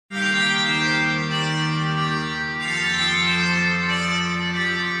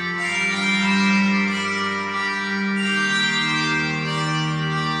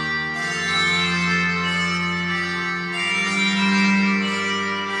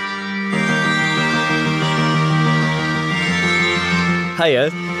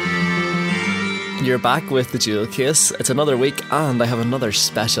Hiya. You're back with the Jewel Case. It's another week and I have another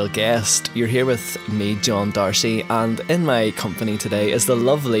special guest. You're here with me, John Darcy, and in my company today is the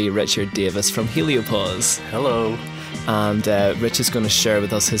lovely Richard Davis from Heliopause. Hello. And Rich is going to share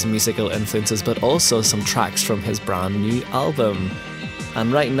with us his musical influences, but also some tracks from his brand new album.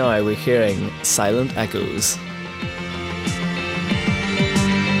 And right now we're hearing Silent Echoes.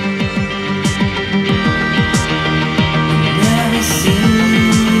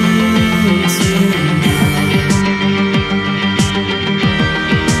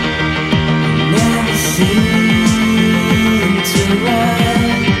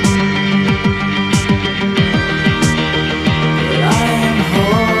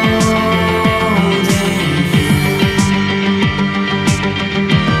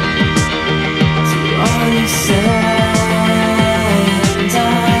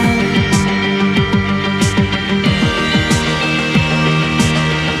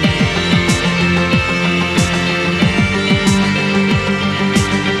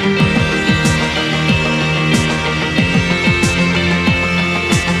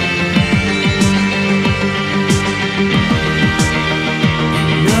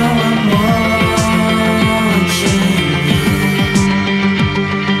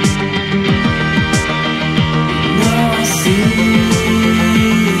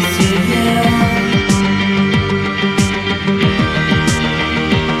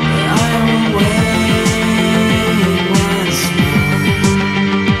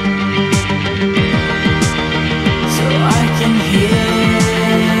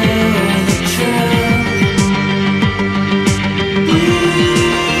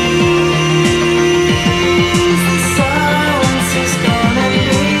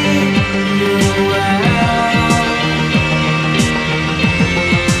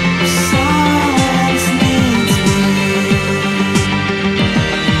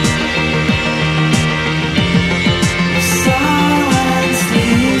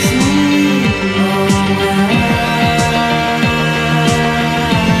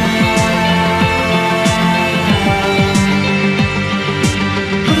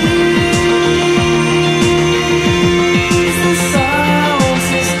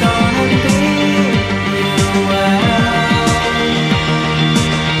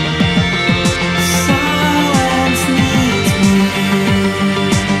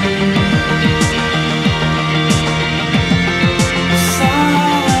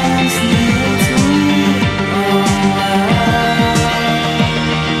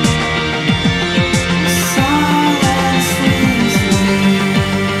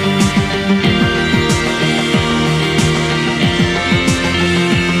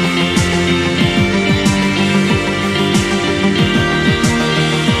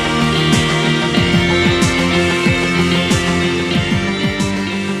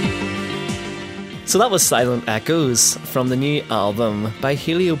 So that was Silent Echoes from the new album by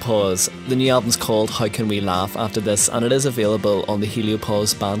Heliopause. The new album's called How Can We Laugh After This, and it is available on the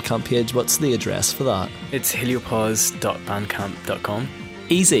Heliopause Bandcamp page. What's the address for that? It's heliopause.bandcamp.com.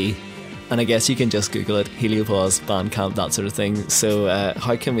 Easy. And I guess you can just Google it, Heliopause, Bandcamp, that sort of thing. So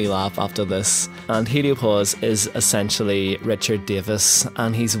How Can We Laugh After This? And Heliopause is essentially Richard Davis,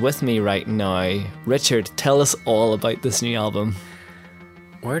 and he's with me right now. Richard, tell us all about this new album.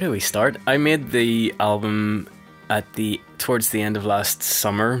 Where do we start? I made the album towards the end of last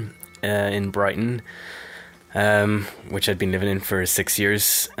summer in Brighton, which I'd been living in for 6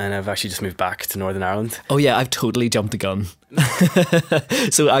 years, and I've actually just moved back to Northern Ireland. Oh yeah, I've totally jumped the gun.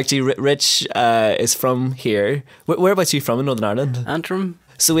 So actually, Rich is from here. Whereabouts are you from in Northern Ireland? Antrim.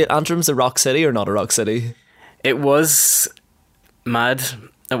 So wait, Antrim's a rock city or not a rock city? It was mad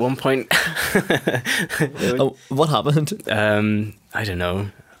at one point. Oh, what happened? I don't know.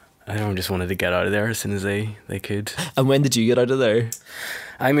 Everyone just wanted to get out of there as soon as they could. And when did you get out of there?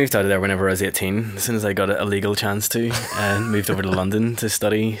 I moved out of there whenever I was 18, as soon as I got a legal chance to, and moved over to London to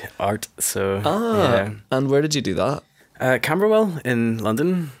study art. So, yeah. And where did you do that? Camberwell in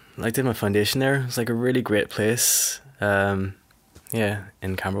London. I did my foundation there. It was like a really great place. In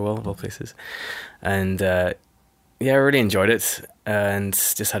Camberwell of all places. And I really enjoyed it and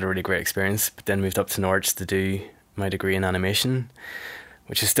just had a really great experience. But then moved up to Norwich to do my degree in animation,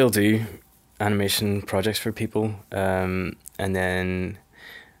 which I still do animation projects for people, and then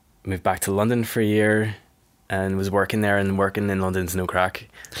moved back to London for a year, and was working there, and working in London's no crack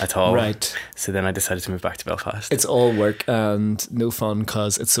at all. Right. So then I decided to move back to Belfast. It's all work and no fun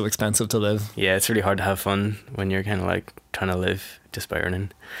because it's so expensive to live. Yeah, it's really hard to have fun when you're kind of like trying to live just by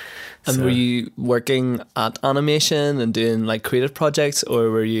earning. And So- were you working at animation and doing like creative projects, or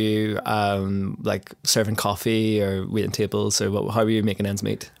were you like serving coffee or waiting tables, or how were you making ends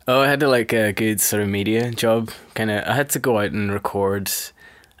meet? Oh, I had like a good sort of media job. I had to go out and record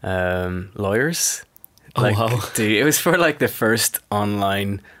lawyers. Oh, Like, wow. it was for like the first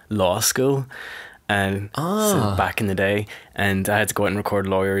online law school, and so back in the day, and I had to go out and record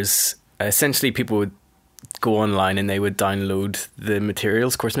lawyers. Essentially, people would go online and they would download the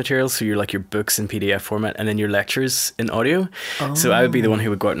materials, course materials, so your books in PDF format, and then your lectures in audio. So I would be the one who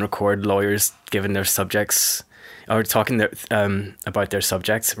would go out and record lawyers giving their subjects, or talking about their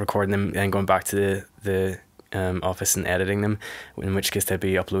subjects, recording them, and going back to the office and editing them, in which case they'd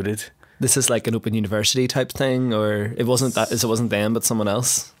be uploaded. This is like an open university type thing, or it wasn't them, but someone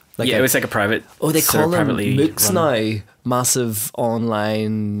else. Like it was like a private. Oh, they sort call of them privately MOOCs run. now. Massive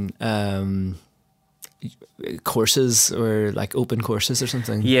online courses, or like open courses or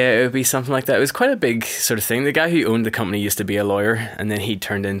something. Yeah, it would be something like that. It was quite a big sort of thing. The guy who owned the company used to be a lawyer, and then he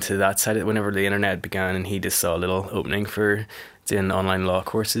turned into that side whenever the internet began, and he just saw a little opening for doing online law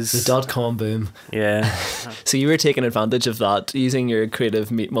courses. The .com boom. Yeah. So you were taking advantage of that, using your creative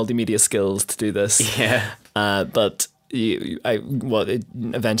multimedia skills to do this. Yeah. But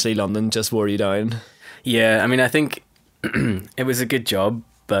eventually London just wore you down. Yeah, I mean, I think it was a good job,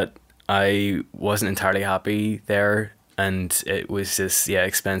 but I wasn't entirely happy there, and it was just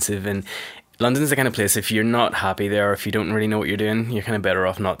expensive. And London's the kind of place, if you're not happy there, or if you don't really know what you're doing, you're kind of better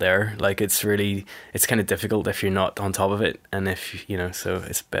off not there. Like, it's kind of difficult if you're not on top of it, and if so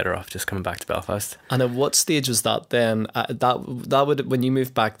it's better off just coming back to Belfast. And at what stage was that then? That would, when you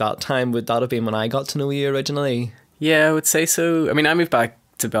moved back that time, would that have been when I got to know you originally? Yeah, I would say so. I mean, I moved back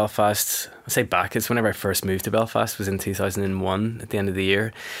to Belfast. I say back, it's whenever I first moved to Belfast, was in 2001 at the end of the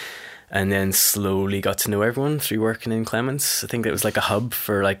year. And then slowly got to know everyone through working in Clements. I think it was like a hub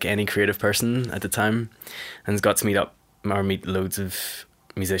for like any creative person at the time, and got to meet loads of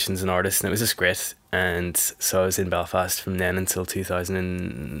musicians and artists, and it was just great. And so I was in Belfast from then until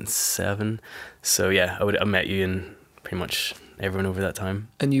 2007. So yeah, I met you and pretty much everyone over that time.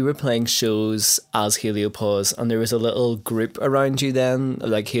 And you were playing shows as Heliopause, and there was a little group around you then,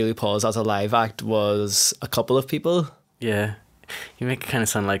 like Heliopause as a live act was a couple of people. Yeah. You make it kind of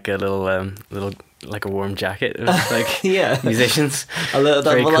sound like a little like a warm jacket of like Yeah. musicians. That's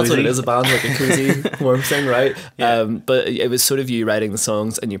what cozy. it is, a band, like a cozy warm thing, right? Yeah. But it was sort of you writing the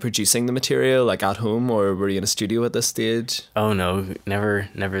songs and you producing the material like at home, or were you in a studio at this stage? Oh no, never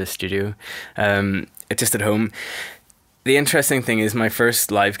the studio. Just at home. The interesting thing is my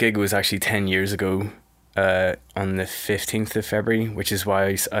first live gig was actually 10 years ago, on the 15th of February, which is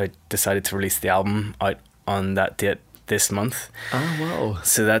why I decided to release the album out on that date this month. Oh, wow.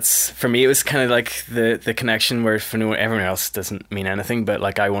 So that's, for me, it was kind of like the connection, where for everyone else doesn't mean anything, but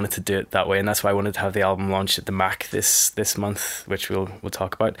like I wanted to do it that way, and that's why I wanted to have the album launched at the Mac this month, which we'll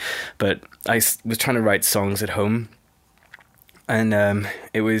talk about. But I was trying to write songs at home, and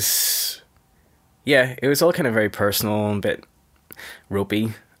it was all kind of very personal and a bit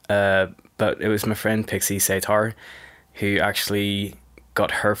ropey, but it was my friend Pixie Satar who actually got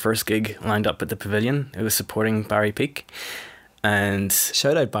her first gig lined up at the Pavilion. It was supporting Barry Peake, and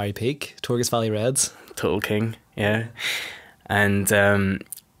Shout out Barry Peake, Torgus Valley Reds. total king, yeah. And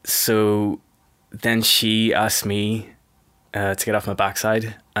so then she asked me to get off my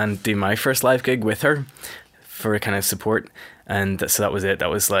backside and do my first live gig with her for a kind of support. And so that was it. That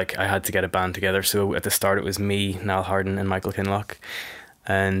was like, I had to get a band together. So at the start it was me, Niall Harden and Michael Kinloch,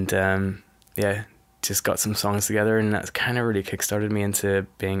 and just got some songs together, and that kind of really kickstarted me into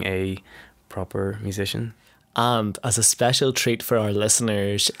being a proper musician. And as a special treat for our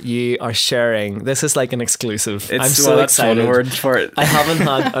listeners, you are sharing, this is like an exclusive. I'm so that's excited. one word for it. I haven't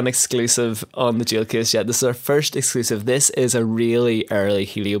had an exclusive on the Jail Case yet. This is our first exclusive. This is a really early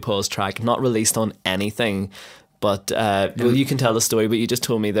Heliopause track, not released on anything. But well, you can tell the story, but you just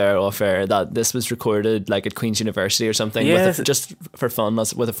told me there off air that this was recorded like at Queen's University or something, just for fun,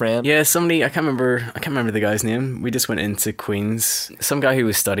 with a friend. Yeah, somebody, I can't remember the guy's name. We just went into Queen's, some guy who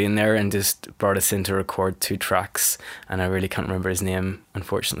was studying there, and just brought us in to record 2 tracks, and I really can't remember his name,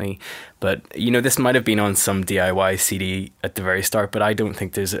 unfortunately. But this might have been on some DIY CD at the very start, but I don't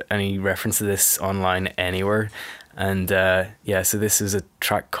think there's any reference to this online anywhere. And so this is a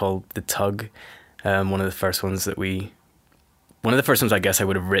track called The Tug. One of the first ones I guess I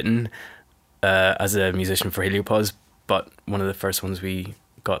would have written as a musician for Heliopause, but one of the first ones we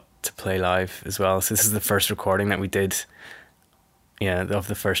got to play live as well. So this is the first recording that we did. Yeah, of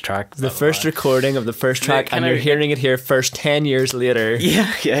the first track. The first recording of the first track, and you're hearing it here first 10 years later. Yeah.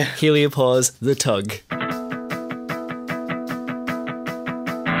 Heliopause, The Tug.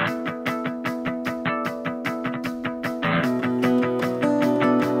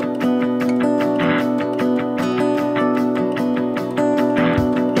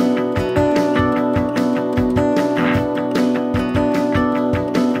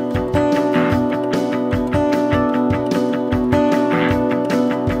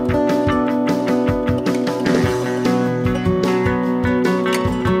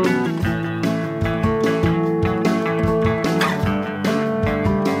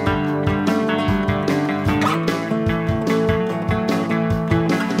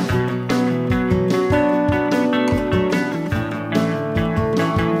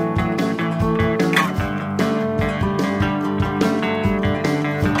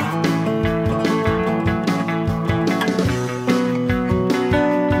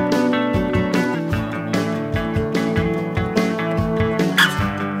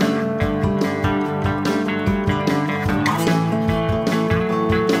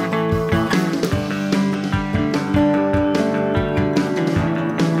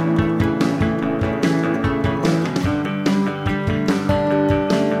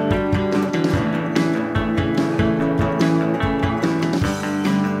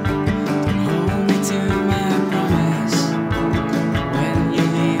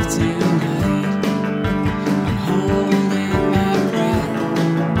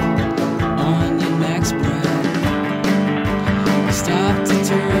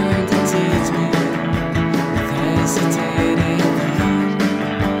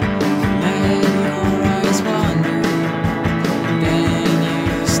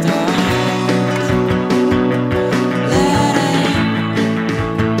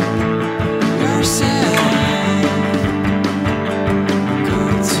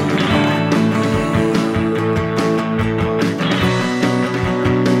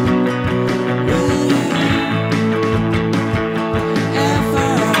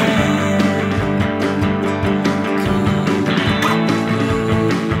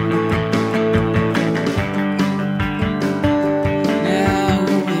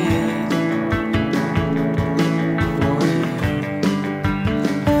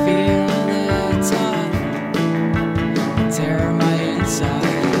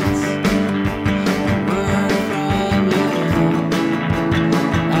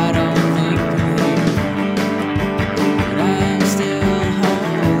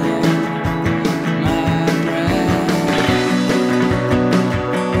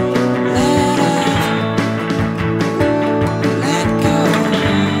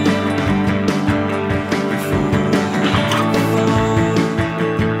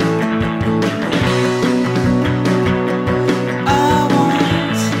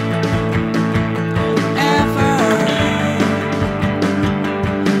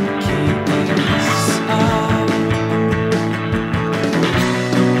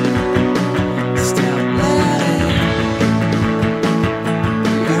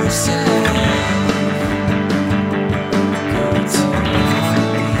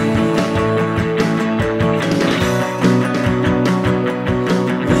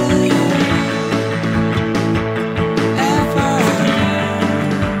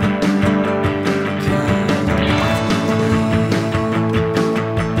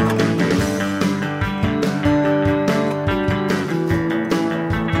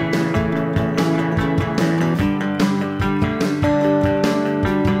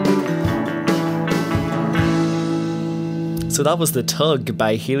 So that was The Tug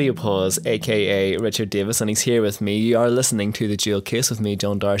by Heliopause, aka Richard Davis, and he's here with me. You are listening to The Jewel Case with me,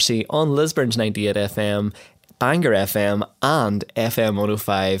 John Darcy, on Lisburn's 98 FM, Bangor FM and FM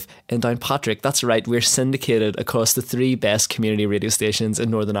 105 in Downpatrick. That's right, we're syndicated across the 3 best community radio stations in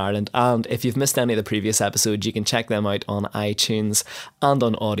Northern Ireland, and if you've missed any of the previous episodes, you can check them out on iTunes and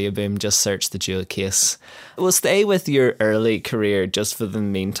on Audioboom. Just search The Jewel Case. We'll stay with your early career just for the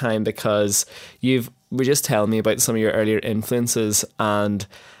meantime, because were just telling me about some of your earlier influences, and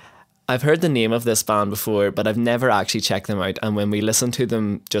I've heard the name of this band before, but I've never actually checked them out. And when we listened to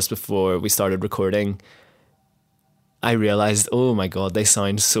them just before we started recording, I realized, oh my god, they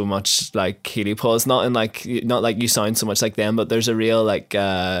sound so much like Heliopause. Not like you sound so much like them, but there's a real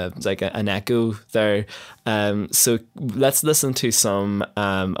an echo there. So let's listen to some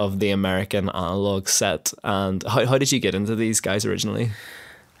of the American Analog set. And how did you get into these guys originally?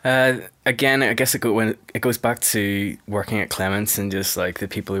 Again, I guess when it goes back to working at Clements and just like the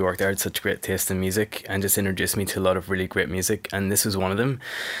people who worked there had such great taste in music and just introduced me to a lot of really great music, and this was one of them.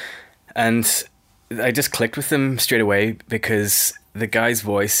 And I just clicked with them straight away because the guy's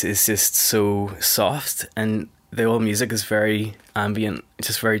voice is just so soft, and the whole music is very ambient,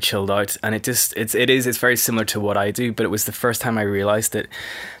 just very chilled out, and it's very similar to what I do. But it was the first time I realized that,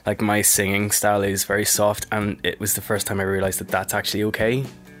 like, my singing style is very soft, and it was the first time I realized that that's actually okay.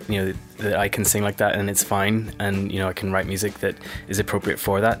 You know, that I can sing like that and it's fine, and you know, I can write music that is appropriate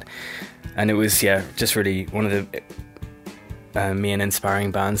for that. And it was just really one of the main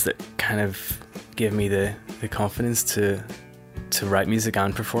inspiring bands that kind of gave me the confidence to write music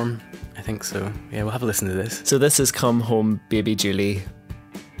and perform, I think. So yeah, we'll have a listen to this. So this is Come Home Baby Julie,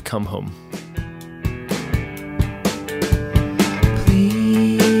 Come Home.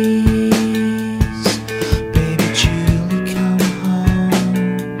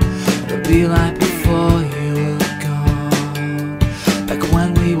 Be like before you were gone, back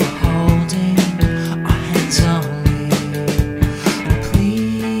when we were holding our hands only.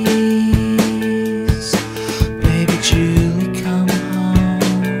 Please, baby Julie, come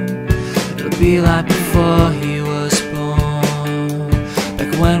home. It'll be like before he was born,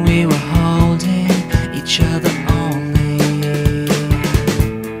 back when we were holding each other only.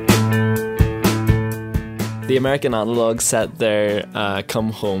 The American Analog set there,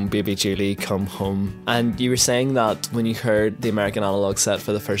 Come Home, Baby Julie, Come Home. And you were saying that when you heard the American Analog set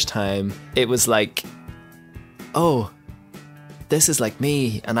for the first time, it was like, oh, this is like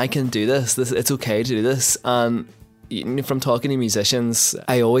me, and I can do this. It's okay to do this. And from talking to musicians,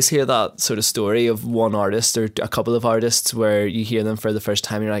 I always hear that sort of story of one artist or a couple of artists where you hear them for the first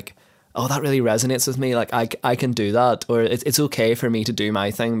time and you're like, oh, that really resonates with me. Like, I can do that, or it's okay for me to do my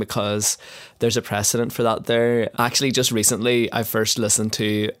thing because there's a precedent for that there. Actually, just recently, I first listened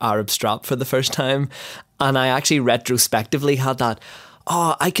to Arab Strap for the first time, and I actually retrospectively had that,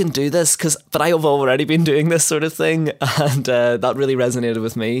 oh, I can do this, but I have already been doing this sort of thing, and that really resonated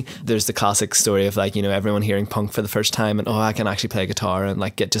with me. There's the classic story of, like, you know, everyone hearing punk for the first time and, oh, I can actually play guitar and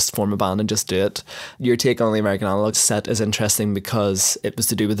like just form a band and just do it. Your take on the American Analog set is interesting because it was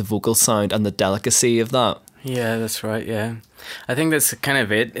to do with the vocal sound and the delicacy of that. Yeah, that's right, yeah. I think that's kind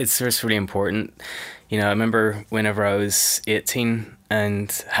of it. It's just really important. You know, I remember whenever I was 18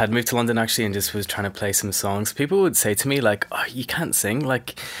 and had moved to London actually and just was trying to play some songs, people would say to me like, oh, you can't sing.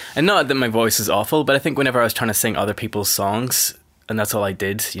 Like, and not that my voice is awful, but I think whenever I was trying to sing other people's songs, and that's all I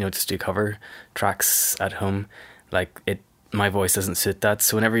did, you know, just do cover tracks at home, like my voice doesn't suit that.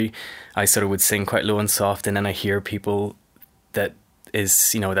 So whenever I sort of would sing quite low and soft, and then I hear people that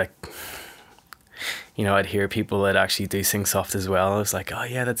is, you know, that... You know, I'd hear people that actually do sing soft as well. I was like, oh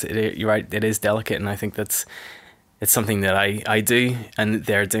yeah, that's it. You're right. It is delicate, and I think it's something that I do, and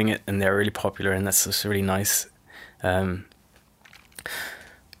they're doing it, and they're really popular, and that's just really nice. But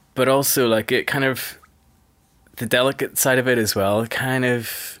also, like, it kind of the delicate side of it as well. Kind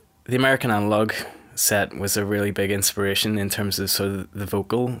of the American Analog set was a really big inspiration in terms of sort of the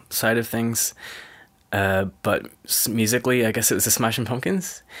vocal side of things. But musically, I guess it was the Smashing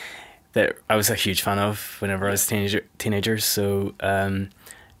Pumpkins that I was a huge fan of whenever I was a teenager. So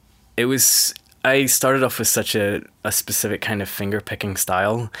it was... I started off with such a specific kind of finger-picking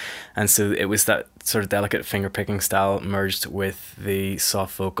style, and so it was that sort of delicate finger-picking style merged with the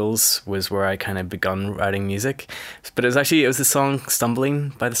soft vocals was where I kind of begun writing music. But it was the song Stumbling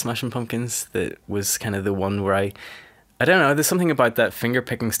by the Smashing Pumpkins that was kind of the one where I don't know, there's something about that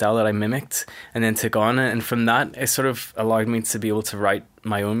finger-picking style that I mimicked and then took on, and from that it sort of allowed me to be able to write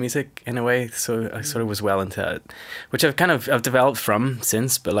my own music in a way. So I sort of was well into it, which I've developed from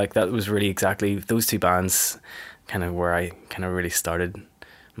since, but like that was really exactly those two bands kind of where I kind of really started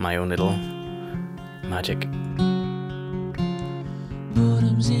my own little magic.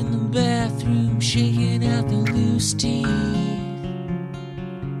 Boredom's in the bathroom, shaking out the loose teeth.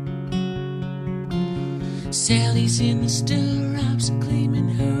 Sally's in the stirrups, claiming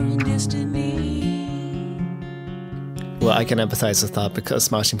her own destiny. Well, I can empathise with that because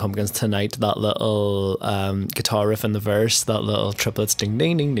Smashing Pumpkins Tonight, that little guitar riff in the verse, that little triplets ding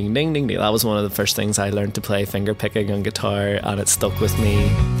ding ding ding ding ding, that was one of the first things I learned to play finger picking on guitar, and it stuck with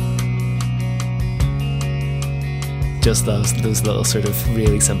me. Just those little sort of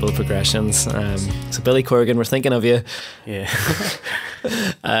really simple progressions. So Billy Corgan, we're thinking of you. Yeah.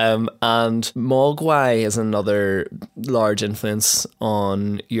 And Mogwai is another large influence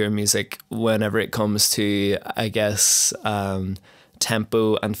on your music whenever it comes to, I guess,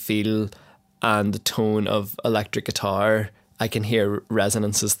 tempo and feel and the tone of electric guitar. I can hear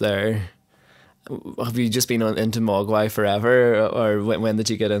resonances there. have you just been into Mogwai forever, or when did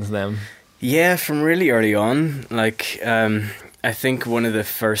you get into them? Yeah, from really early on. Like, I think one of the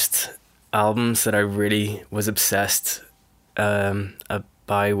first albums that I really was obsessed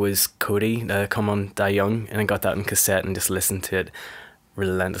by was Cody, Come On Die Young, and I got that in cassette and just listened to it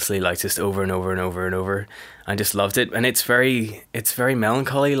relentlessly, like just over and over and over and over. I just loved it, and it's very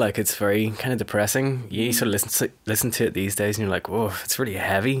melancholy, like it's very kind of depressing. You sort of listen to it these days and you're like, whoa, it's really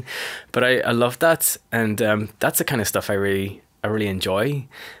heavy, but I love that, and that's the kind of stuff I really enjoy.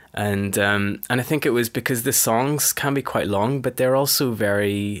 And I think it was because the songs can be quite long, but they're also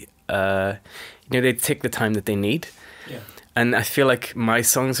very they take the time that they need. Yeah. And I feel like my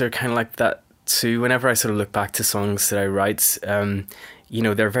songs are kind of like that too. Whenever I sort of look back to songs that I write,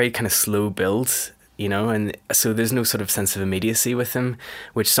 they're very kind of slow builds, and so there's no sort of sense of immediacy with them,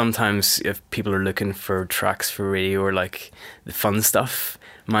 which sometimes if people are looking for tracks for radio or like the fun stuff,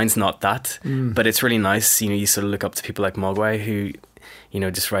 mine's not that. But it's really nice, you sort of look up to people like Mogwai who,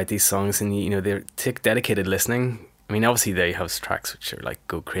 just write these songs, and, they take dedicated listening. I mean, obviously they have tracks which are like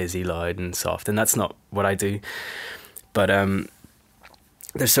go crazy loud and soft, and that's not what I do. But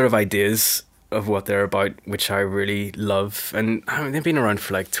there's sort of ideas of what they're about which I really love, and I mean, they've been around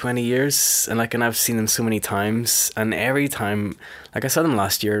for like 20 years, and I've seen them so many times, and every time, like I saw them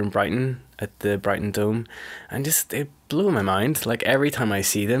last year in Brighton at the Brighton Dome, and just they blew my mind. Like every time I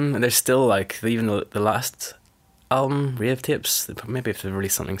see them, and they're still like even the last album, Rave Tapes, maybe if they've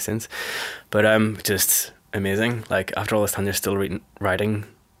released something since, but just amazing. Like after all this time, they're still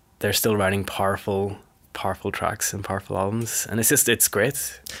writing powerful tracks and powerful albums, and it's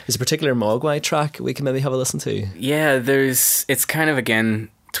great. There's a particular Mogwai track we can maybe have a listen to. Yeah, it's kind of, again,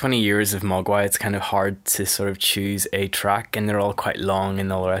 20 years of Mogwai, it's kind of hard to sort of choose a track, and they're all quite long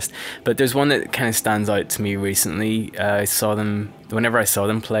and all the rest, but there's one that kind of stands out to me recently. Whenever I saw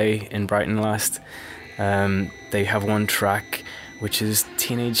them play in Brighton last, they have one track which is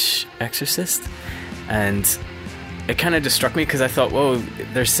Teenage Exorcist, and it kind of just struck me because I thought, whoa,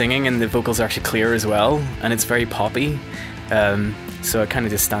 they're singing and the vocals are actually clear as well, and it's very poppy, so it kind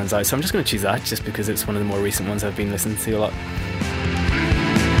of just stands out. So I'm just going to choose that just because it's one of the more recent ones I've been listening to a lot.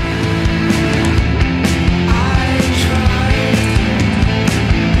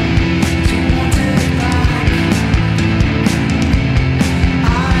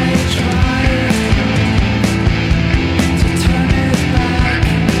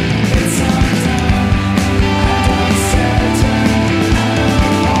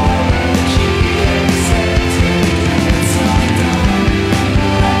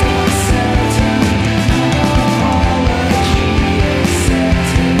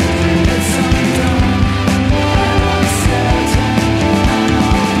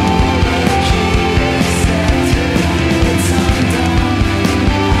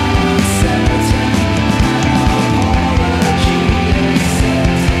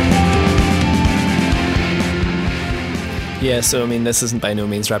 Yeah, so I mean, this isn't by no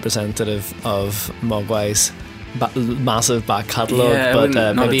means representative of Mogwai's massive back catalogue,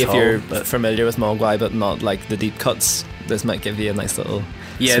 but maybe if you're familiar with Mogwai but not like the deep cuts, this might give you a nice little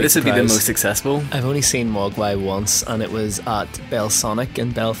this would be the surprise. most accessible. I've only seen Mogwai once, and it was at Belsonic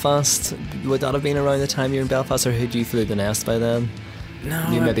in Belfast. Would that have been around the time you were in Belfast, or had you flew the nest by then?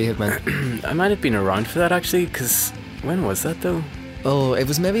 No, you maybe have meant. I might have been around for that actually, because when was that though? Oh, it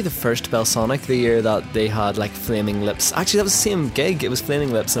was maybe the first Belsonic, the year that they had like Flaming Lips. Actually, that was the same gig. It was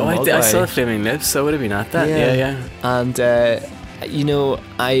Flaming Lips and Mogwai. I saw Flaming Lips, so I would have been at that. Yeah. And I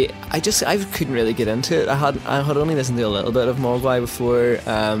couldn't really get into it. I had only listened to a little bit of Mogwai before,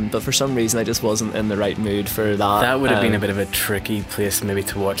 but for some reason I just wasn't in the right mood for that. That would have been a bit of a tricky place maybe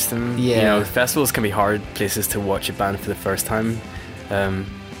to watch them. Yeah, festivals can be hard places to watch a band for the first time.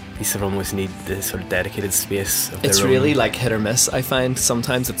 You sort of almost need the sort of dedicated space of it's their really own. like hit or miss. I find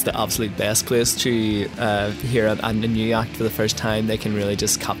sometimes it's the absolute best place to hear a new act for the first time. They can really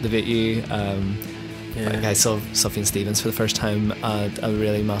just captivate you. Like I saw Sufjan Stevens for the first time at a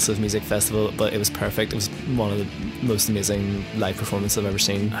really massive music festival, but it was perfect. It was one of the most amazing live performances I've ever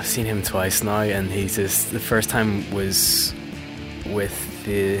seen. I've seen him twice now, and the first time was with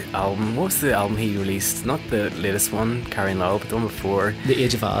the album. What was the album he released? Not the latest one, Carrying Lyle, but the one before. The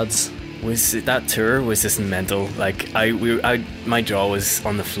Age of Ads. That tour was just mental. Like my jaw was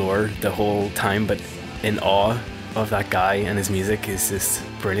on the floor the whole time, but in awe of that guy, and his music is just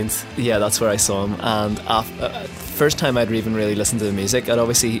brilliant. Yeah, that's where I saw him, and first time I'd even really listened to the music. I'd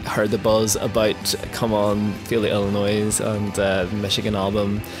obviously heard the buzz about Come On, Feel the Illinois and the Michigan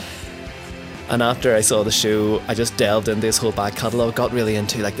album, And after I saw the show, I just delved into his whole back catalogue, got really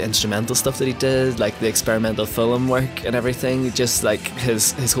into like the instrumental stuff that he did, like the experimental film work and everything. Just like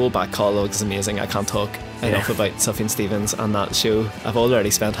his whole back catalogue is amazing. I can't talk enough about Sufjan Stevens and that show. I've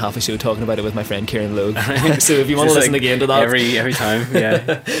already spent half a show talking about it with my friend Kieran Logue. So if you want to listen again to that, every time,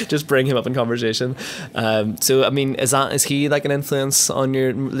 yeah, just bring him up in conversation. So I mean, is he like an influence on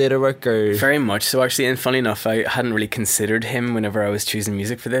your later work? Or very much so, actually. And funny enough, I hadn't really considered him whenever I was choosing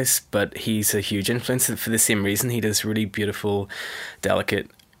music for this, but he's a huge influence for the same reason. He does really beautiful,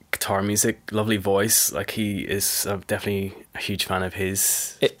 delicate guitar music, lovely voice. Like, he is definitely a huge fan of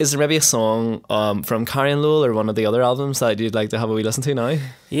his. Is there maybe a song from Carrion Lowell or one of the other albums that you'd like to have a wee listen to now?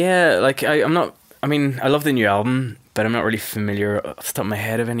 Yeah, like I love the new album, but I'm not really familiar off the top of my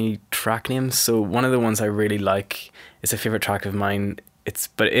head of any track names. So one of the ones I really like is a favourite track of mine.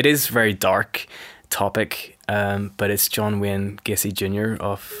 It is very dark topic, but it's John Wayne Gacy Jr.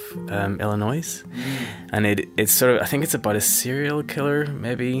 of Illinois, and it's sort of, I think it's about a serial killer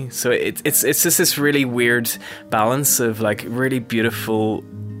maybe. So it's just this really weird balance of like really beautiful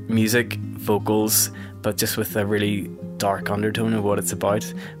music, vocals, but just with a really dark undertone of what it's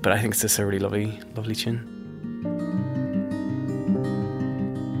about. But I think it's just a really lovely tune.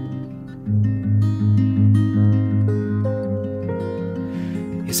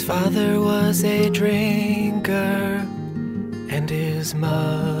 His father was a drinker, and his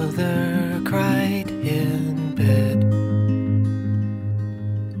mother cried in bed.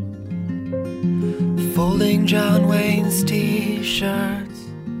 Folding John Wayne's t-shirts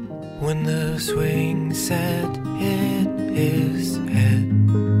when the swing set hit his head.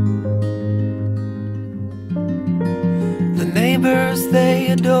 The neighbors, they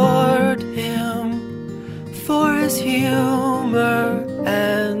adored him for his humor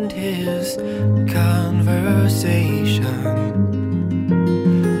and his conversation.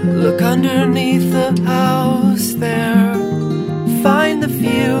 Look underneath the house there, find the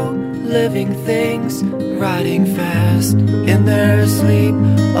few living things riding fast in their sleep.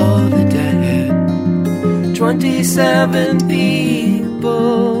 Oh, the dead. 27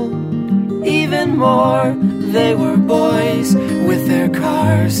 people, even more. They were boys with their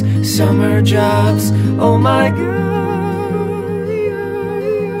cars, summer jobs. Oh my God.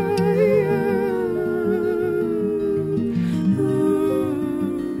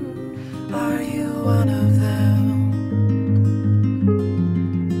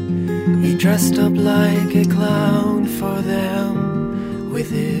 Dressed up like a clown for them, with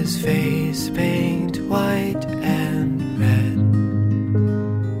his face paint white and red.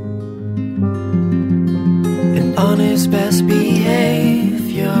 And on his best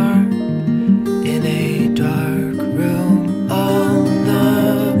behavior, in a dark room on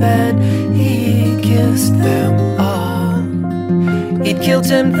the bed, he kissed them all. He'd killed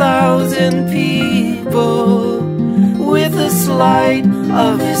 10,000 people with a sleight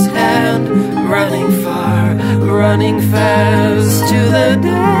of his hand, running far, running fast to the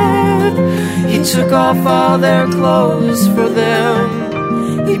dead. He took off all their clothes for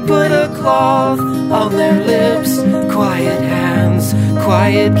them. He put a cloth on their lips, quiet hands,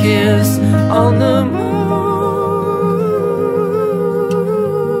 quiet kiss on the moon.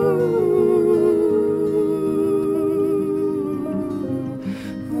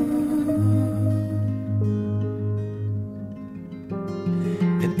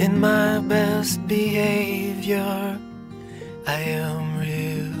 In my best behavior, I am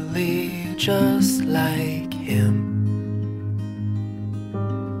really just like him.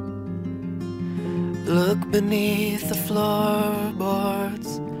 Look beneath the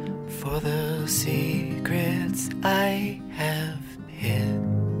floorboards for the secrets I have hid.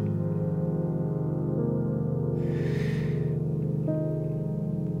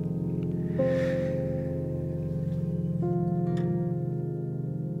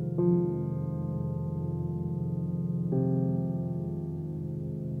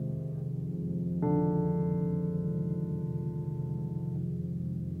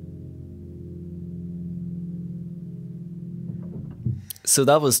 So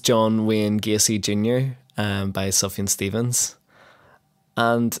that was John Wayne Gacy Jr. By Sufjan Stevens.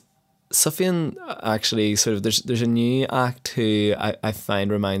 And Sufjan actually sort of, there's a new act who I find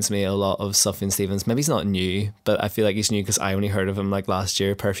reminds me a lot of Sufjan Stevens. Maybe he's not new, but I feel like he's new because I only heard of him like last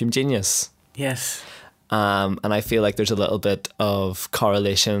year, Perfume Genius. Yes. And I feel like there's a little bit of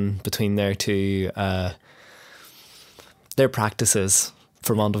correlation between their two, their practices,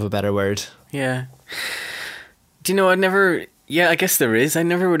 for want of a better word. Yeah. Do you know, I guess there is. I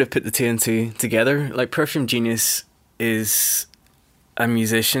never would have put the two and two together. Like, Perfume Genius is a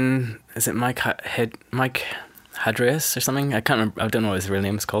musician. Is it Mike Hadrias or something? I can't remember. I don't know what his real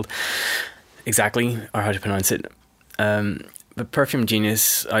name is called. exactly or how to pronounce it. But Perfume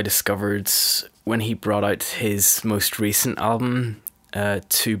Genius I discovered when he brought out his most recent album,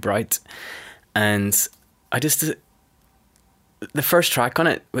 Too Bright, and I just the first track on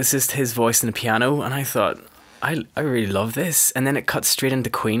it was just his voice and the piano, and I thought, I really love this. And then it cuts straight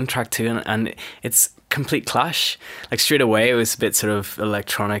into Queen, track 2, and it's complete clash. Like straight away, it was a bit sort of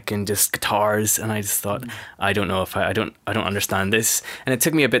electronic and just guitars, and I just thought, I don't know if I don't understand this. And it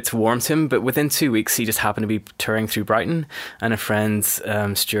took me a bit to warm to him, but within 2 weeks, he just happened to be touring through Brighton, and a friend,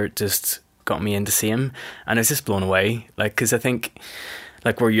 Stuart, just got me in to see him, and I was just blown away. Like, because I think,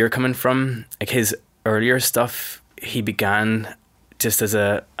 like where you're coming from, like his earlier stuff, he began just as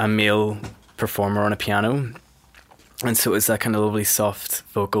a male performer on a piano. And so it was that kind of lovely soft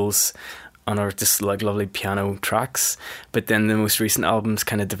vocals on our just like lovely piano tracks. But then the most recent albums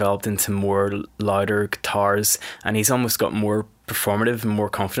kind of developed into more louder guitars, and he's almost got more performative and more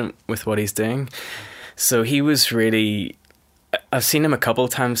confident with what he's doing. So he was really, I've seen him a couple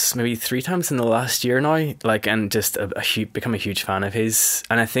of times, maybe 3 times in the last year now, like, and just become a huge fan of his.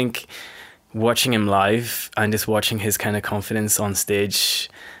 And I think watching him live and just watching his kind of confidence on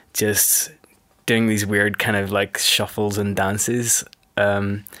stage, just doing these weird kind of like shuffles and dances,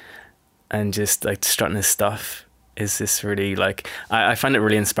 and just like strutting his stuff, is this really like, I find it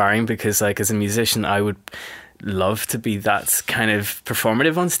really inspiring, because like as a musician I would love to be that kind of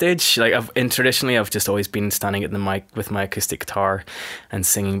performative on stage. Like traditionally I've just always been standing at the mic with my acoustic guitar and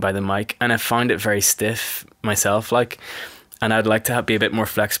singing by the mic, and I found it very stiff myself, like, and I'd like to be a bit more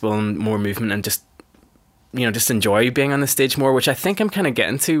flexible and more movement, and just, you know, just enjoy being on the stage more, which I think I'm kind of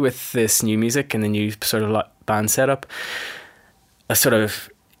getting to with this new music and the new sort of band setup. I sort of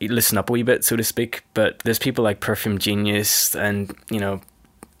listen up a wee bit, so to speak, but there's people like Perfume Genius, and, you know,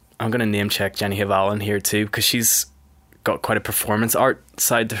 I'm going to name check Jenny Haval in here too, because she's got quite a performance art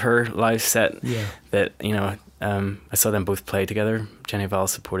side to her live set. Yeah. That, you know, I saw them both play together. Jenny Haval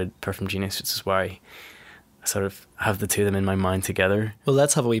supported Perfume Genius, which is why I sort of have the two of them in my mind together. Well,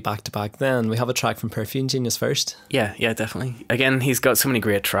 let's have a wee back-to-back then. We have a track from Perfume Genius first. Yeah, definitely. Again, he's got so many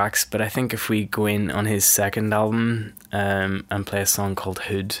great tracks, but I think if we go in on his second album and play a song called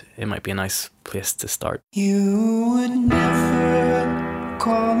Hood, it might be a nice place to start. You would never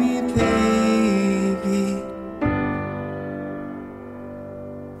call me baby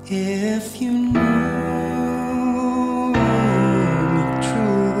if you knew me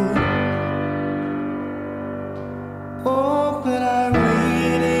true. Oh, but I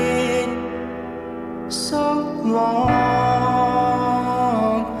waited so long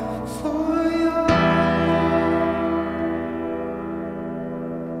for you.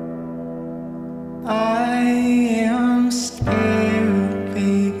 I am scared,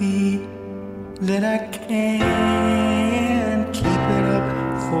 baby, that I can't keep it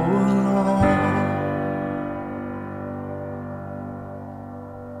up for long.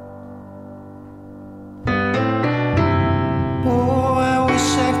 Oh, I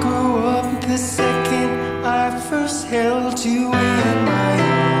wish I grew up the second I first held you in my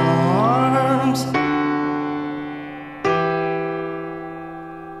arms.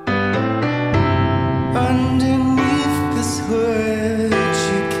 Underneath this hood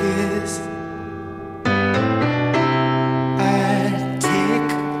you kiss, I'd tick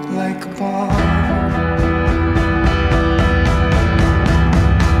like a bomb.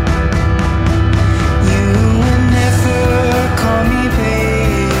 You would never call me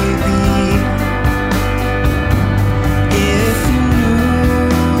baby if you knew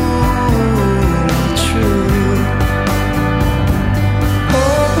me true.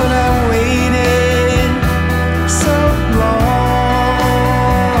 Oh, but I waited so long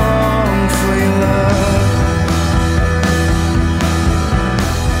for your love.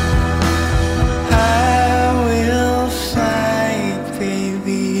 I will fight,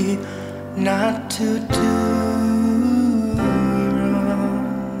 baby, not to do you wrong.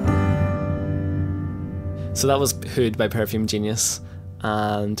 So that was Hood by Perfume Genius,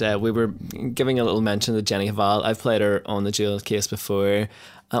 and we were giving a little mention to Jenny Haval. I've played her on the Jewel Case before.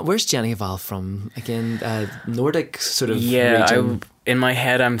 Where's Jenny Haval from again? Nordic sort of region. In my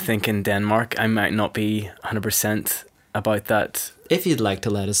head I'm thinking Denmark. I might not be 100% about that. If you'd like to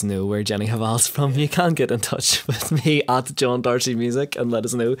let us know where Jenny Haval's from, you can get in touch with me at John Darcy Music and let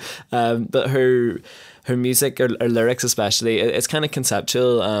us know. But her music, her lyrics especially, it's kind of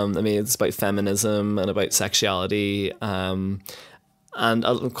conceptual. I mean, it's about feminism and about sexuality, and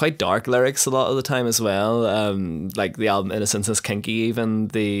quite dark lyrics a lot of the time as well. Like the album Innocence is Kinky, even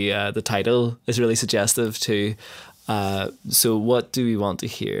the title is really suggestive too. So what do we want to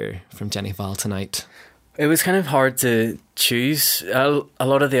hear from Jenny Haval tonight? It was kind of hard to choose. A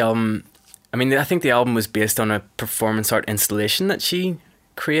lot of the album I mean, I think the album was based on a performance art installation that she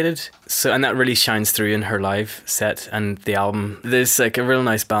created, so, and that really shines through in her live set and the album. There's like a real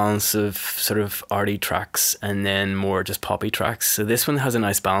nice balance of sort of arty tracks and then more just poppy tracks. So this one has a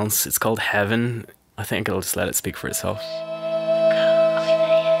nice balance. It's called Heaven. I think I'll just let it speak for itself.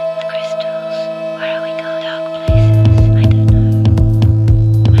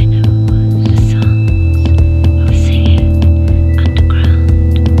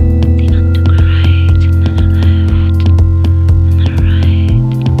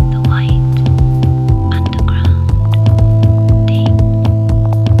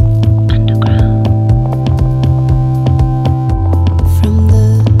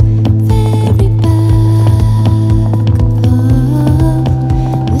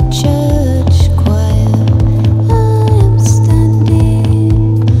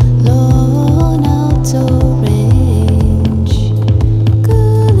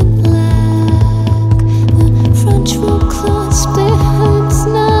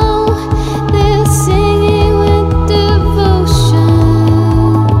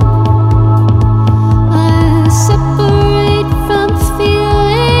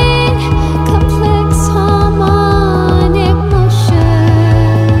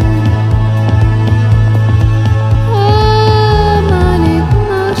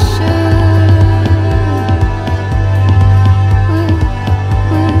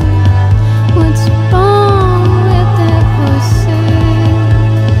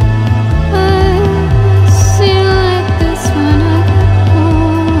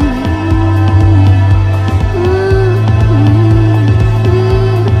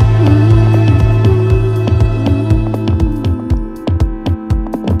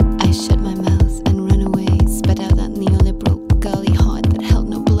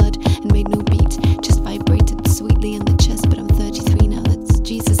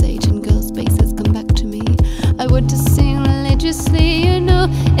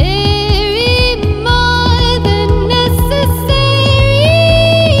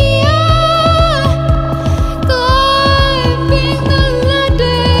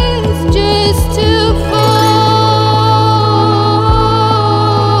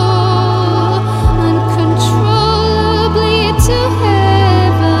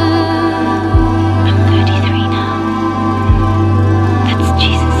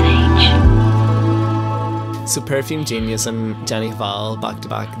 So Perfume Genius and Jenny Val back to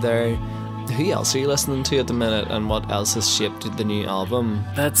back there. Who else are you listening to at the minute, and what else has shaped the new album?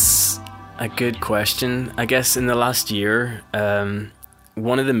 That's a good question. I guess in the last year,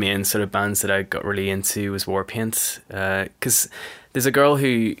 one of the main sort of bands that I got really into was Warpaint, because there's a girl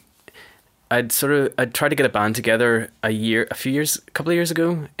who I'd tried to get a band together a couple of years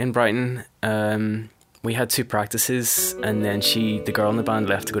ago in Brighton. We had 2 practices, and then the girl in the band,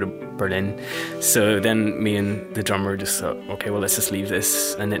 left to go to Berlin. So then me and the drummer just thought, okay, well, let's just leave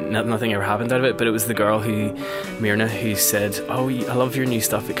this. And then nothing ever happened out of it. But it was the girl Myrna, who said, oh, I love your new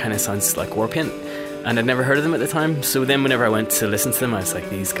stuff. It kind of sounds like Warpaint. And I'd never heard of them at the time. So then whenever I went to listen to them, I was like,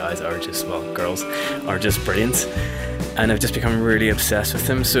 these guys are just, girls are just brilliant. And I've just become really obsessed with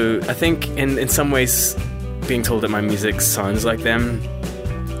them. So I think in some ways, being told that my music sounds like them,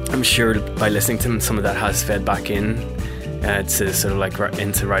 I'm sure by listening to them, some of that has fed back in to sort of like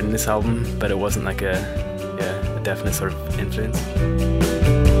into writing this album, but it wasn't like a definite sort of influence.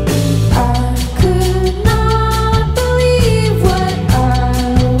 I could not believe what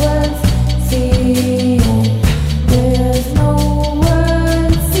I was seeing. There's no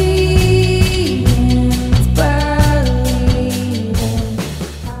word seeing, believing.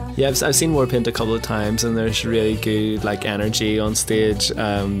 Yeah, I've seen Warpaint a couple of times, and there's really good like energy on stage,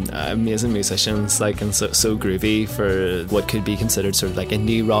 amazing musicians, like, and so groovy for what could be considered sort of like a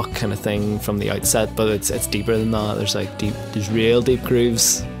new rock kind of thing from the outset, but it's deeper than that. There's real deep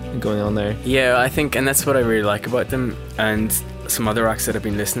grooves going on there. Yeah, I think, and that's what I really like about them, and some other acts that I've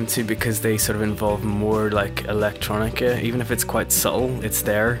been listening to, because they sort of involve more like electronica, even if it's quite subtle, it's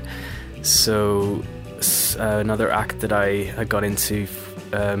there. So another act that I got into,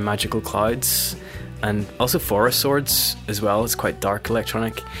 Magical Clouds, and also Forest Swords as well. It's quite dark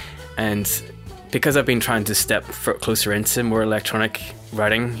electronic, and because I've been trying to step closer into more electronic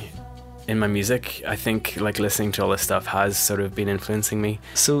writing in my music, I think like listening to all this stuff has sort of been influencing me.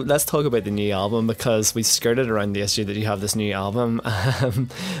 So let's talk about the new album, because we skirted around the issue that you have this new album,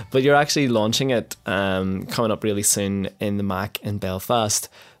 but you're actually launching it coming up really soon in the Mac in Belfast.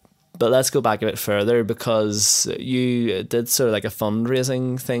 But let's go back a bit further, because you did sort of like a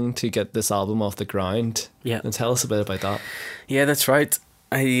fundraising thing to get this album off the ground. Yeah. And tell us a bit about that. Yeah, that's right.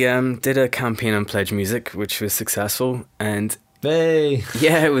 I did a campaign on Pledge Music, which was successful. And Hey.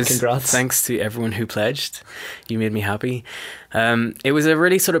 Yeah, it was. Congrats. Thanks to everyone who pledged. You made me happy. It was a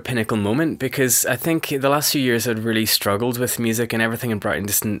really sort of pinnacle moment because I think the last few years I'd really struggled with music, and everything in Brighton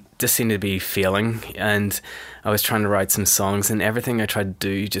just seemed to be failing. And I was trying to write some songs, and everything I tried to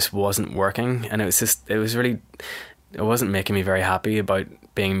do just wasn't working. And it wasn't making me very happy about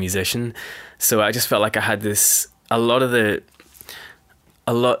being a musician. So I just felt like I had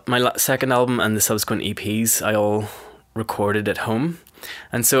my second album and the subsequent EPs I all recorded at home,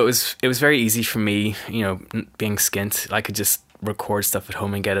 and so it was very easy for me, being skint. I could just record stuff at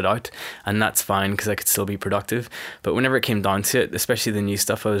home and get it out, and that's fine because I could still be productive. But whenever it came down to it, especially the new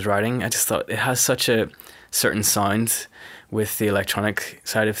stuff I was writing, I just thought it has such a certain sound with the electronic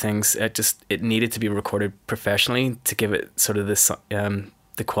side of things. It needed to be recorded professionally to give it sort of this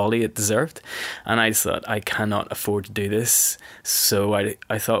the quality it deserved. And I just thought, I cannot afford to do this. So I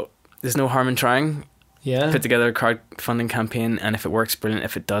thought, there's no harm in trying. Yeah. Put together a crowdfunding campaign, and if it works, brilliant.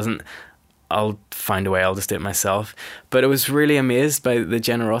 If it doesn't, I'll find a way. I'll just do it myself. But I was really amazed by the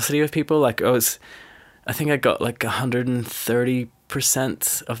generosity of people. I think I got like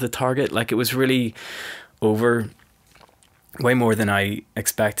 130% of the target. Like, it was really over, way more than I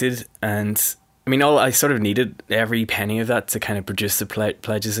expected. And I mean, I sort of needed every penny of that to kind of produce the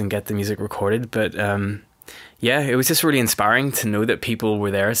pledges and get the music recorded. But yeah, it was just really inspiring to know that people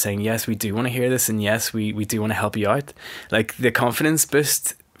were there saying, yes, we do want to hear this, and yes, we do want to help you out. Like, the confidence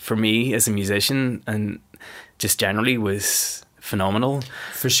boost for me as a musician and just generally was phenomenal.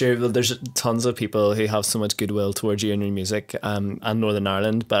 For sure. Well, there's tons of people who have so much goodwill towards you and your music, and Northern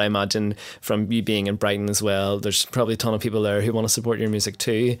Ireland, but I imagine from you being in Brighton as well, there's probably a ton of people there who want to support your music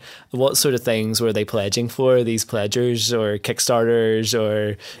too. What sort of things were they pledging for, these pledgers or Kickstarters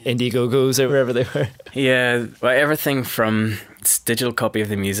or Indiegogos or wherever they were? Yeah, well, everything from digital copy of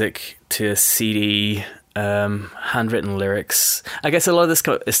the music to a CD, handwritten lyrics. I guess a lot of this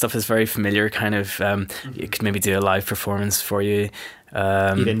stuff is very familiar, kind of. You could maybe do a live performance for you.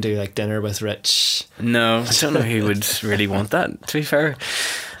 You didn't do like Dinner with Rich? No, I don't know who would really want that, to be fair.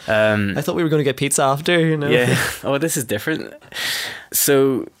 I thought we were going to get pizza after, Yeah. Oh, this is different.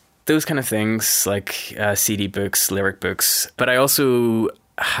 So those kind of things, like CD books, lyric books. But I also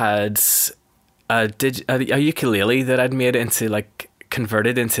had a ukulele that I'd made into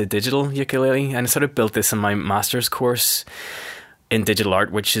converted into digital ukulele, and I sort of built this in my master's course in digital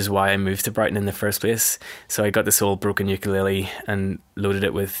art, which is why I moved to Brighton in the first place. So I got this old broken ukulele and loaded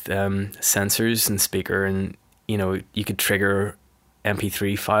it with sensors and speaker, and you could trigger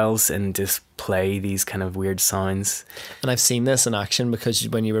MP3 files and just play these kind of weird sounds. And I've seen this in action because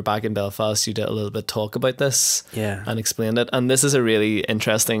when you were back in Belfast, you did a little bit talk about this, and explained it. And this is a really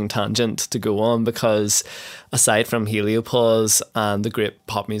interesting tangent to go on, because aside from Heliopause and the great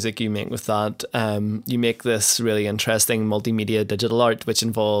pop music you make with that, you make this really interesting multimedia digital art which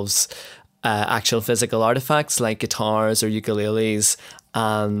involves actual physical artifacts like guitars or ukuleles,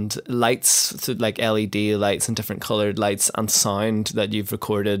 and lights, like LED lights and different coloured lights, and sound that you've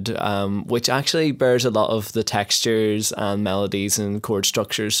recorded, which actually bears a lot of the textures and melodies and chord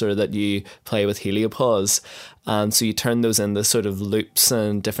structures sort of that you play with Heliopause. And so you turn those into sort of loops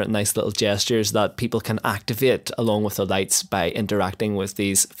and different nice little gestures that people can activate along with the lights by interacting with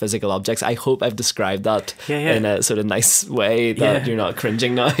these physical objects. I hope I've described that in a sort of nice way that you're not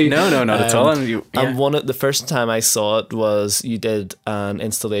cringing now. No, not at all. And the first time I saw it was you did an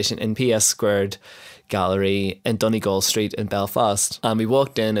installation in PS Squared Gallery in Donegal Street in Belfast. And we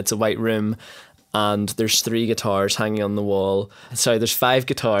walked in, it's a white room, and there's 3 guitars hanging on the wall. Sorry, there's 5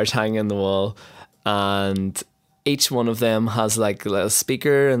 guitars hanging on the wall, and each one of them has like a little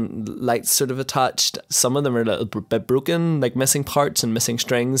speaker and lights sort of attached. Some of them are a little bit broken, like missing parts and missing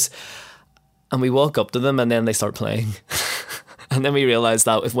strings. And we walk up to them and then they start playing. And then we realised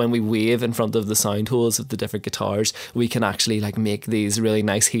that when we wave in front of the sound holes of the different guitars, we can actually like make these really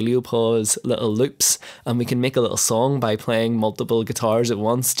nice Heliopause little loops, and we can make a little song by playing multiple guitars at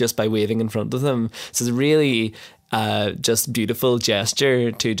once just by waving in front of them. So it's really just beautiful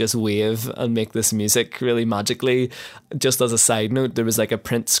gesture to just wave and make this music really magically. Just as a side note, there was like a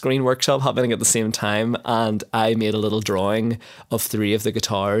print screen workshop happening at the same time, and I made a little drawing of 3 of the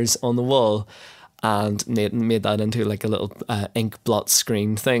guitars on the wall and made that into like a little ink blot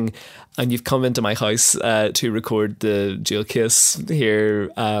screen thing. And you've come into my house to record the jewel case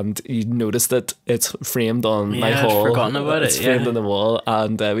here, and you noticed that it's framed on my hall. I'd forgotten about it's framed on the wall,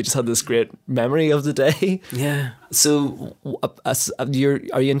 and we just had this great memory of the day. Yeah. So,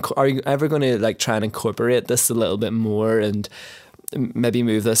 are you ever going to like try and incorporate this a little bit more and maybe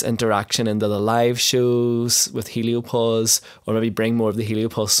move this interaction into the live shows with Heliopause, or maybe bring more of the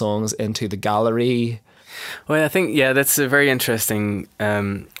Heliopause songs into the gallery? Well, I think, yeah, that's a very interesting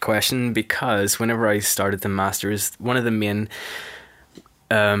question, because whenever I started the Masters, one of the main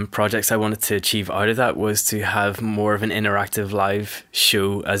projects I wanted to achieve out of that was to have more of an interactive live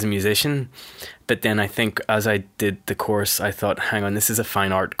show as a musician. But then I think as I did the course, I thought, hang on, this is a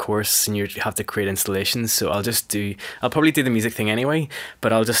fine art course and you have to create installations. So I'll probably do the music thing anyway,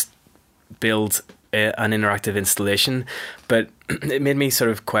 but I'll just build an interactive installation. But it made me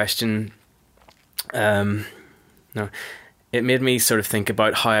sort of question, it made me sort of think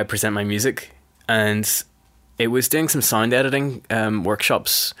about how I present my music. And it was doing some sound editing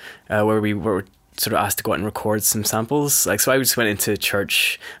workshops where we were sort of asked to go out and record some samples. Like, so I just went into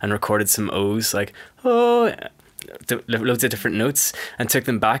church and recorded some O's, like, oh, loads of different notes, and took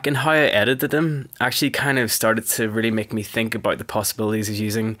them back. And how I edited them actually kind of started to really make me think about the possibilities of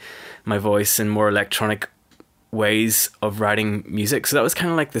using my voice in more electronic ways of writing music. So that was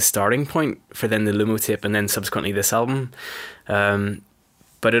kind of like the starting point for then the Lumo tape and then subsequently this album.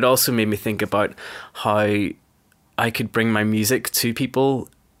 But it also made me think about how I could bring my music to people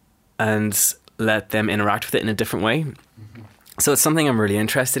and let them interact with it in a different way. Mm-hmm. So it's something I'm really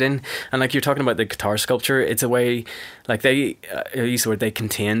interested in. And like you're talking about the guitar sculpture, it's a way, like they use the word, they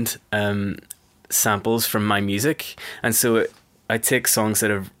contained samples from my music. And so I take songs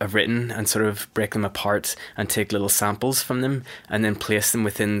that I've written and sort of break them apart and take little samples from them and then place them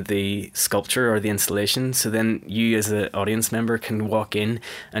within the sculpture or the installation. So then you as an audience member can walk in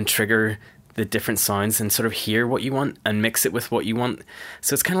and trigger the different sounds and sort of hear what you want and mix it with what you want.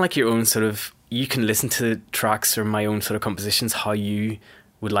 So it's kind of like your own sort of, you can listen to tracks or my own sort of compositions how you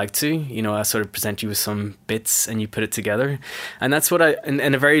would like to. You know, I sort of present you with some bits and you put it together. And that's what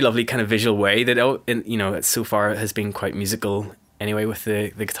in a very lovely kind of visual way that, you know, so far has been quite musical anyway with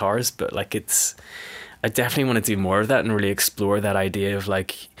the guitars, but like I definitely want to do more of that and really explore that idea of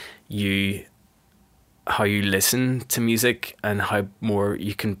like how you listen to music and how more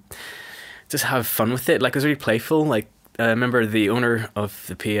you can just have fun with it. Like, it was really playful. Like, I remember the owner of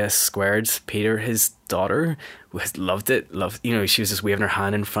the PS Squared, Peter, his daughter loved it. You know, she was just waving her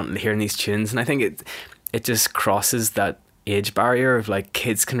hand in front and hearing these tunes. And I think it just crosses that age barrier of like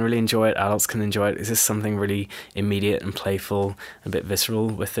kids can really enjoy it, adults can enjoy it. Is this something really immediate and playful, a bit visceral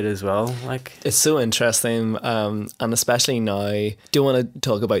with it as well? Like, it's so interesting, and especially now, don't want to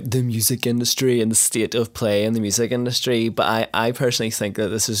talk about the music industry and the state of play in the music industry, but I personally think that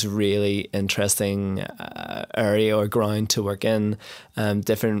this is really interesting area or ground to work in,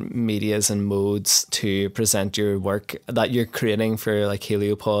 different medias and modes to present your work that you're creating for like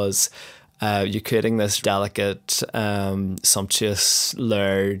Heliopause. You're creating this delicate, sumptuous,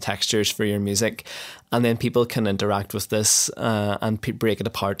 layered textures for your music, and then people can interact with this and break it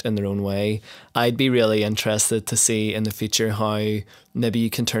apart in their own way. I'd be really interested to see in the future how maybe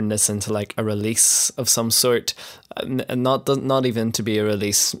you can turn this into like a release of some sort, not even to be a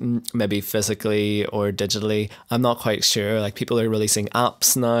release maybe physically or digitally. I'm not quite sure. Like, people are releasing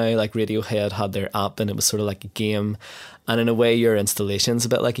apps now, like Radiohead had their app and it was sort of like a game. And in a way, your installation's a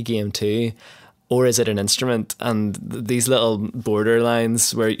bit like a game too. Or is it an instrument? And these little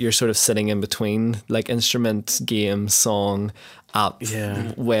borderlines where you're sort of sitting in between, like instrument, game, song, app,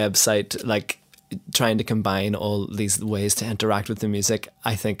 website, like trying to combine all these ways to interact with the music,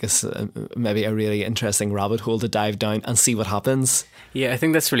 I think is maybe a really interesting rabbit hole to dive down and see what happens. Yeah, I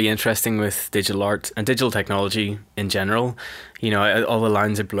think that's really interesting with digital art and digital technology in general. You know, all the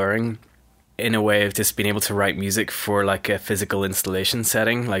lines are blurring in a way of just being able to write music for like a physical installation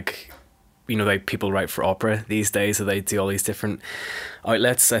setting. Like, you know, like people write for opera these days, so they do all these different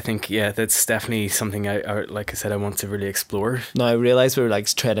outlets. I think, yeah, that's definitely something I like I said, I want to really explore. Now I realise we're like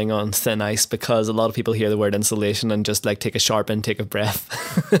treading on thin ice because a lot of people hear the word installation and just like take a sharp intake of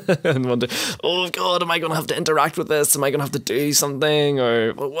breath and wonder, oh God, am I going to have to interact with this? Am I going to have to do something?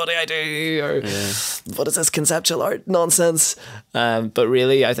 Or what do I do? Or what is this conceptual art nonsense? But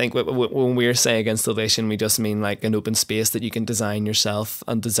really, I think when we're saying installation, we just mean like an open space that you can design yourself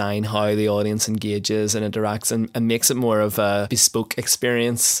and design how the audience engages and interacts and makes it more of a bespoke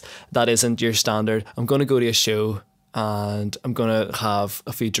experience that isn't your standard. I'm going to go to a show and I'm going to have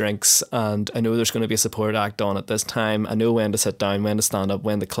a few drinks and I know there's going to be a support act on at this time. I know when to sit down, when to stand up,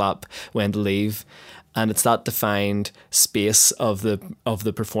 when to clap, when to leave. And it's that defined space of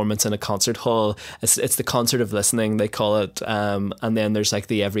the performance in a concert hall. It's the concert of listening, they call it. And then there's like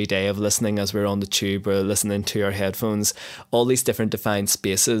the everyday of listening as we're on the tube or listening to our headphones. All these different defined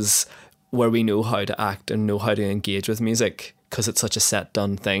spaces where we know how to act and know how to engage with music because it's such a set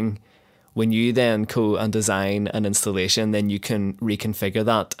done thing. When you then go and design an installation, then you can reconfigure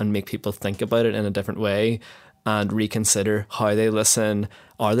that and make people think about it in a different way. and reconsider how they listen.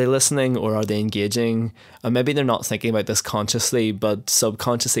 Are they listening or are they engaging? And maybe they're not thinking about this consciously, but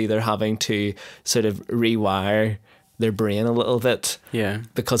subconsciously they're having to sort of rewire their brain a little bit. Yeah.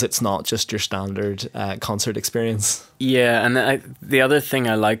 Because it's not just your standard concert experience. Yeah, and the other thing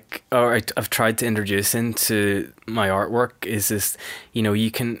I like, or I've tried to introduce into my artwork is this, you know,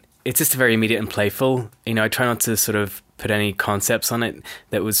 it's just very immediate and playful. You know, I try not to sort of put any concepts on it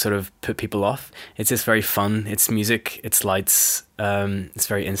that would sort of put people off. It's just very fun. It's music, it's lights, it's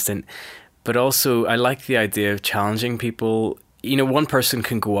very instant. But also, I like the idea of challenging people. You know, one person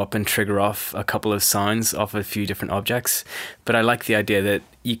can go up and trigger off a couple of sounds off a few different objects, but I like the idea that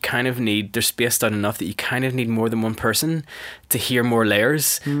you kind of need, they're spaced out enough that you kind of need more than one person to hear more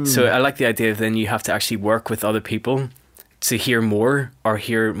layers. So I like the idea of then you have to actually work with other people to hear more, or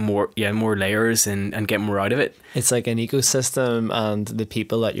hear more, more layers and get more out of it. It's like an ecosystem, and the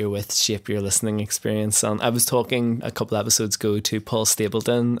people that you're with shape your listening experience. And I was talking a couple episodes ago to Paul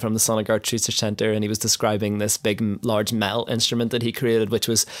Stapleton from the Sonic Arts Research Centre, and he was describing this big, large metal instrument that he created, which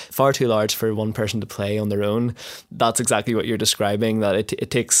was far too large for one person to play on their own. That's exactly what you're describing, that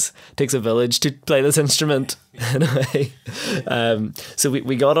it takes a village to play this instrument in a way. So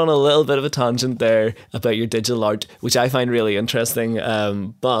we got on a little bit of a tangent there about your digital art, which I find really interesting.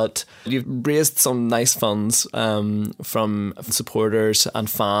 But you've raised some nice funds from supporters and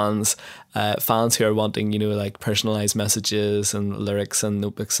fans who are wanting, you know, like personalized messages and lyrics and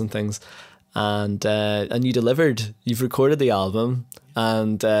notebooks and things. And you delivered. You've recorded the album,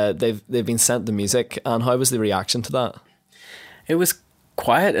 and they've been sent the music. And how was the reaction to that? It was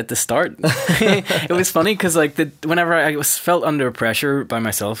quiet at the start. It was funny because whenever I felt under pressure by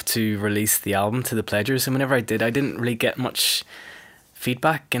myself to release the album to the pledgers, and whenever I did, I didn't really get much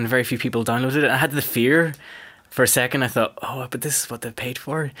feedback, and very few people downloaded it. I had the fear for a second. I thought, oh, but this is what they paid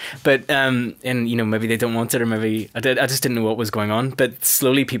for. But and you know, maybe they don't want it, or maybe I just didn't know what was going on. But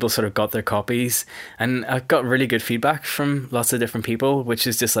slowly people sort of got their copies, and I got really good feedback from lots of different people, which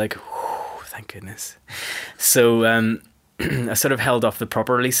is just like, whew, thank goodness. So I sort of held off the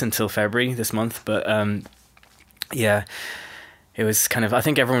proper release until February this month, but yeah, it was kind of, I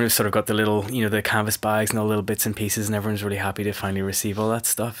think everyone sort of got the little, you know, the canvas bags and all the little bits and pieces, and everyone's really happy to finally receive all that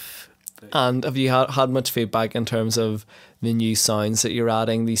stuff. And have you had much feedback in terms of the new sounds that you're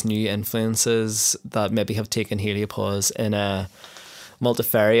adding, these new influences that maybe have taken Heliopause in a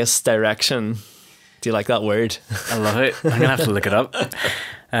multifarious direction? Do you like that word? I love it. I'm gonna have to look it up.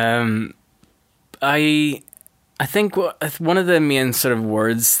 I think one of the main sort of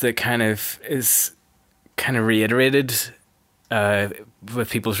words that kind of is kind of reiterated with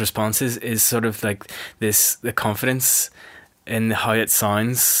people's responses is sort of like the confidence in how it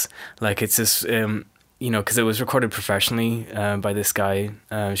sounds. Like it's just, you know, because it was recorded professionally by this guy,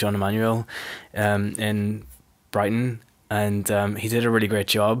 Jean Emmanuel, in Brighton, and he did a really great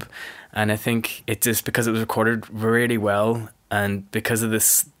job. And I think it just, because it was recorded really well, and because of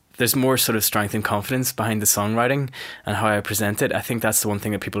this, there's more sort of strength and confidence behind the songwriting and how I present it. I think that's the one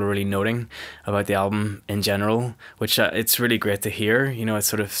thing that people are really noting about the album in general, which it's really great to hear. You know, it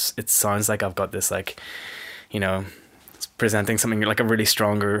sounds like I've got this, like, you know, it's presenting something like a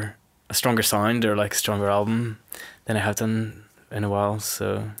stronger sound, or like a stronger album than I have done in a while.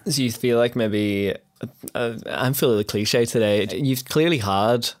 So do you feel like maybe, I'm feeling the cliche today, you've clearly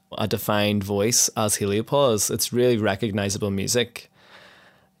had a defined voice as Heliopause. It's really recognisable music.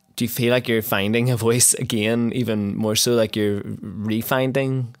 Do you feel like you're finding a voice again, even more so, like you're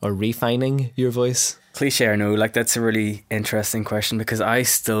refining your voice? Cliche or no, like that's a really interesting question, because I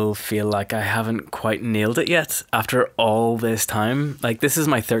still feel like I haven't quite nailed it yet after all this time. Like, this is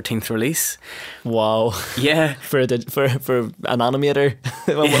my 13th release. Wow. Yeah. For an animator.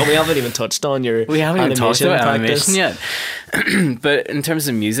 Well, we haven't even touched on your We haven't even talked about animation yet. yet. But in terms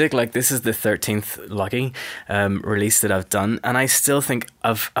of music, like, this is the 13th lucky release that I've done, and I still think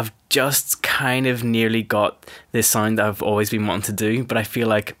I've just kind of nearly got this sound that I've always been wanting to do, but I feel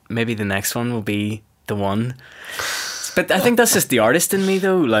like maybe the next one will be the one. But I think that's just the artist in me,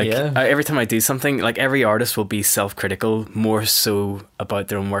 though. Like, every time I do something, like, every artist will be self-critical, more so about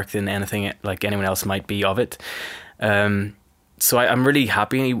their own work than anything like anyone else might be of it. So I'm really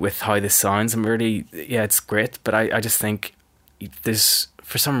happy with how this sounds. I'm really, it's great, but I just think there's,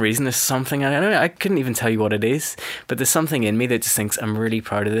 for some reason, there's something, I don't know, I couldn't even tell you what it is, but there's something in me that just thinks I'm really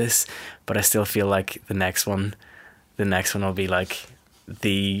proud of this, but I still feel like the next one will be like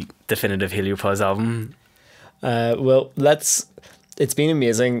the definitive Heliopause album. Well, it's been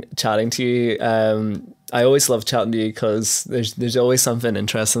amazing chatting to you. I always love chatting to you because there's always something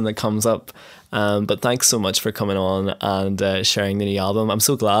interesting that comes up. But thanks so much for coming on and sharing the new album. I'm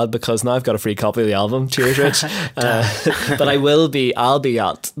so glad because now I've got a free copy of the album. Cheers, Rich. But I'll be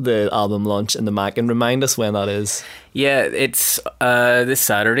at the album launch in the Mac, and remind us when that is. Yeah, it's this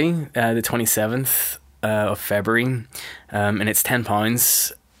Saturday, the 27th of February, and it's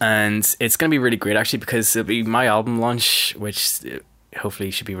 £10, and it's going to be really great actually because it'll be my album launch, which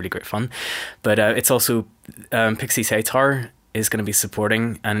hopefully should be really great fun. But it's also Pixie Satar is going to be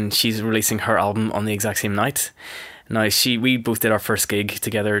supporting, and she's releasing her album on the exact same night. Now we both did our first gig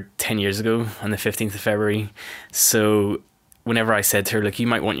together 10 years ago on the 15th of February. So whenever I said to her, like, you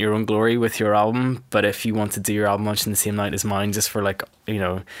might want your own glory with your album, but if you want to do your album launch in the same night as mine, just for like, you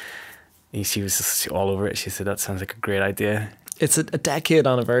know, she was just all over it. She said that sounds like a great idea. It's a decade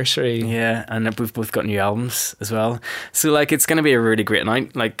anniversary. Yeah, and we've both got new albums as well. So like, it's going to be a really great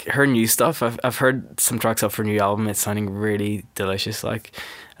night. Like, her new stuff, I've heard some tracks off her new album. It's sounding really delicious. Like,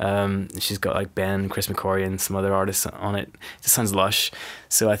 she's got like Ben, Chris McCory, and some other artists on it. It just sounds lush.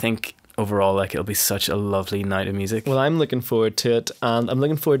 So I think overall, like, it'll be such a lovely night of music. Well, I'm looking forward to it, and I'm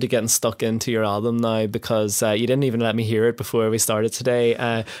looking forward to getting stuck into your album now because you didn't even let me hear it before we started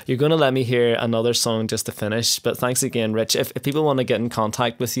today. You're going to let me hear another song just to finish, but thanks again, Rich. If people want to get in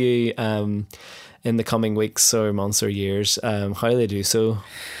contact with you in the coming weeks or months or years, how do they do so?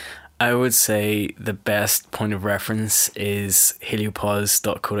 I would say the best point of reference is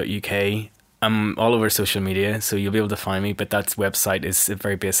heliopause.co.uk. I'm all over social media, so you'll be able to find me, but that website is a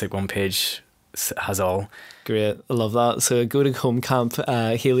very basic one page, has all. Great, I love that. So go to Homecamp,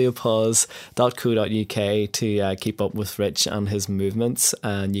 heliopause.co.uk to keep up with Rich and his movements,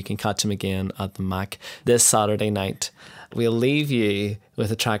 and you can catch him again at the Mac this Saturday night. We'll leave you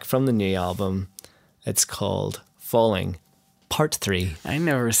with a track from the new album. It's called Falling, Part 3. I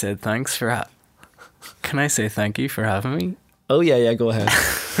never said thanks for Can I say thank you for having me? Oh yeah, go ahead.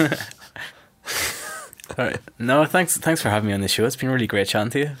 All right. No, thanks for having me on the show. It's been really great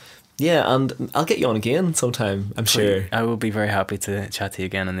chatting to you. Yeah, and I'll get you on again sometime, I'm sure. I will be very happy to chat to you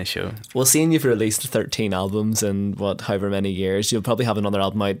again on this show. Well, seeing you've released 13 albums in however many years, you'll probably have another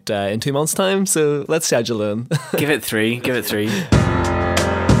album out in 2 months' time, so let's schedule in. Give it three.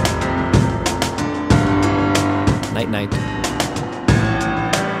 Night night.